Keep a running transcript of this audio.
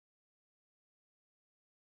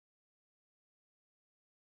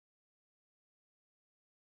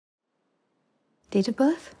Date of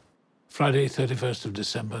birth? Friday, 31st of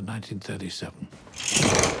December, 1937.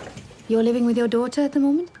 You're living with your daughter at the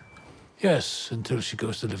moment? Yes, until she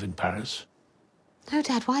goes to live in Paris. No,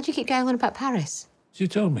 Dad, why do you keep going on about Paris? You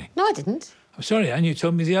told me. No, I didn't. I'm sorry, Anne, you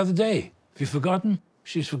told me the other day. Have you forgotten?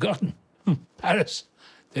 She's forgotten. Paris.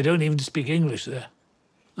 They don't even speak English there.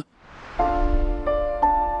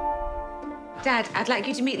 Dad, I'd like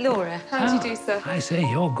you to meet Laura. How do you do, sir? I say,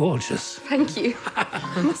 you're gorgeous. Thank you.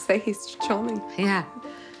 I must say he's charming. Yeah,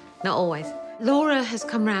 not always. Laura has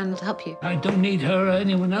come round to help you. I don't need her or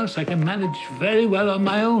anyone else. I can manage very well on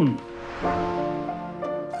my own.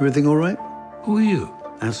 Everything all right? Who are you?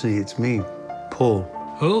 Actually, it's me, Paul.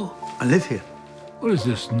 Who? I live here. What is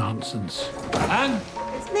this nonsense? Anne?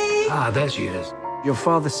 It's me. Ah, there she is. Your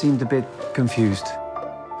father seemed a bit confused.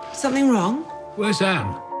 Something wrong? Where's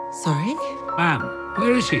Anne? Sorry? Anne,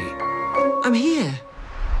 where is she? I'm here.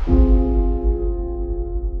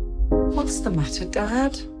 What's the matter,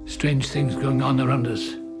 Dad? Strange things going on around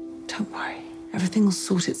us. Don't worry. Everything will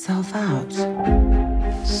sort itself out.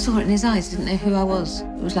 Saw it in his eyes, didn't know who I was.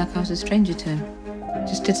 It was like I was a stranger to him.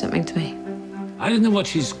 Just did something to me. I don't know what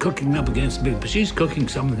she's cooking up against me, but she's cooking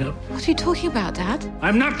something up. What are you talking about, Dad?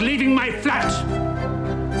 I'm not leaving my flat!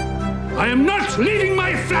 I am not leaving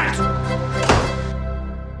my flat!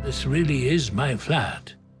 This really is my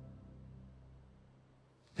flat.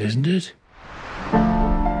 Isn't it?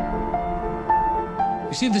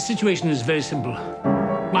 You see, the situation is very simple.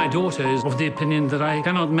 My daughter is of the opinion that I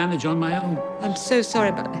cannot manage on my own. I'm so sorry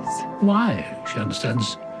about this. Why? She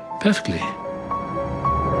understands perfectly.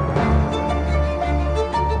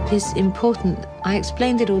 It's important. I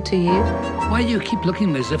explained it all to you. Why do you keep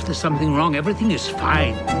looking as if there's something wrong? Everything is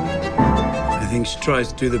fine. I think she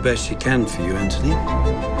tries to do the best she can for you, Anthony.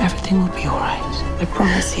 Everything will be all right. I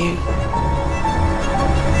promise you.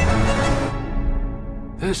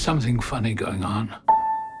 There's something funny going on.